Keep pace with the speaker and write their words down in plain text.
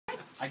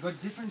I got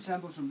different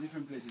samples from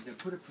different places. I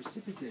put a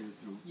precipitator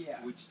through,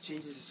 Yeah. which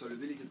changes the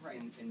solubility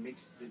and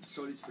makes the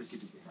solids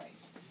precipitate. Right.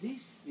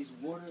 This is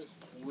water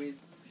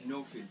with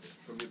no filter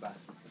from your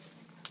bathroom.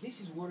 This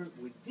is water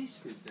with this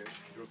filter,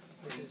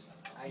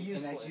 and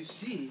as you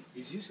see,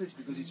 it's useless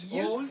because it's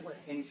old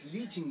and it's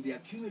leaching the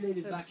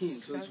accumulated back in,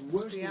 so it's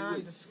worse than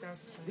waste.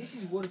 Disgusting. This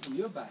is water from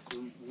your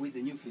bathroom with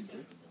the new filter,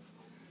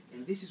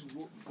 and this is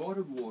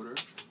bottled water,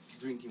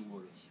 drinking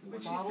water.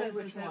 Which Bottled, says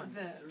which is that one?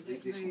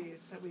 This one.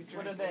 these that we drink.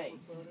 What are they?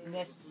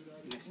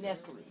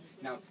 Nestle.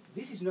 Now,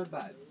 this is not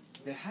bad.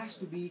 There has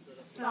to be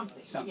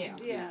Something. something.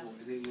 Yeah.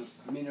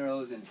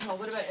 Minerals and Oh,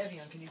 what about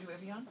Evian? Can you do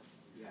Evian?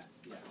 yeah.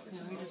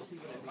 Let me just see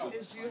what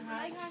Is you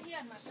have?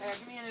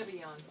 give me an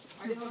Evian.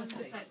 I This just want one to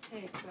has see. that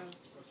tape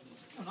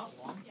though. Oh, not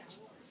long.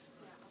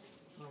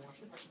 Want to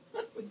wash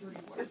it? With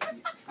dirty water.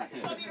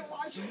 Something to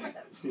wash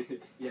it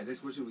with. Yeah,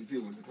 let's wash it with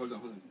clean water. Hold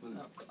on.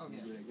 Oh, okay.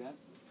 Do it like that.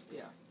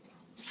 Yeah.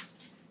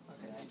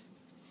 Okay.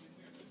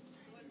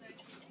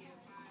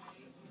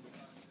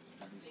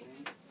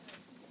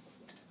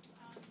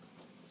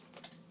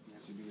 You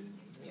have to leave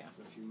it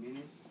for a few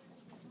minutes.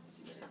 Let's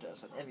see what it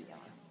does with Evian.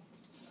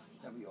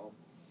 That we all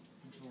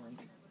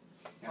drink.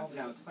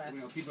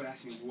 Now, people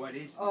ask me, what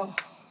is this? Oh.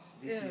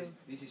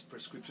 This is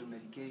prescription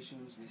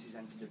medications. This is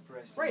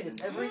antidepressants. Right,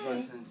 it's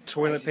everything.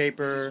 Toilet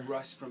paper. This is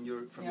rust from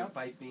your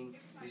piping.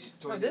 This is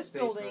For toilet this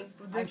paper. building,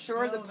 I'm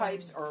sure the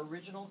pipes are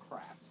original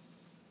crap.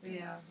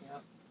 Yeah.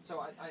 Yep.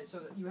 So so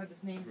that you have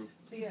this name. True.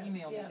 Please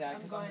email me that I'm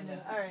because going I'm to.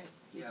 gonna. All right.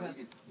 Because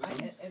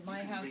at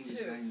my house bring this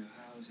too. guy in your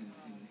house and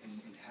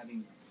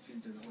having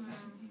filtered all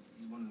this.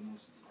 He's one of the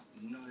most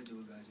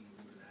knowledgeable guys in the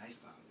world that I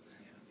found.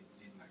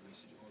 I did my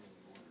research all over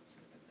the world.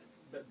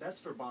 The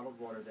best for bottled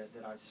water that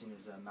I've seen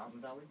is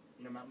Mountain Valley.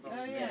 You know Mountain Valley?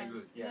 Oh, Really yes.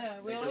 good. Yeah,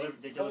 They really?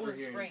 deliver Poland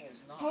here. Spring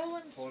is not.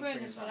 Poland Spring Spring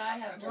is is what not. I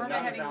have. We're not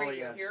Mountain having Valley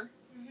radio has- here.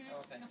 Mm-hmm.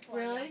 Okay.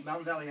 Really?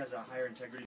 Mountain Valley has a higher integrity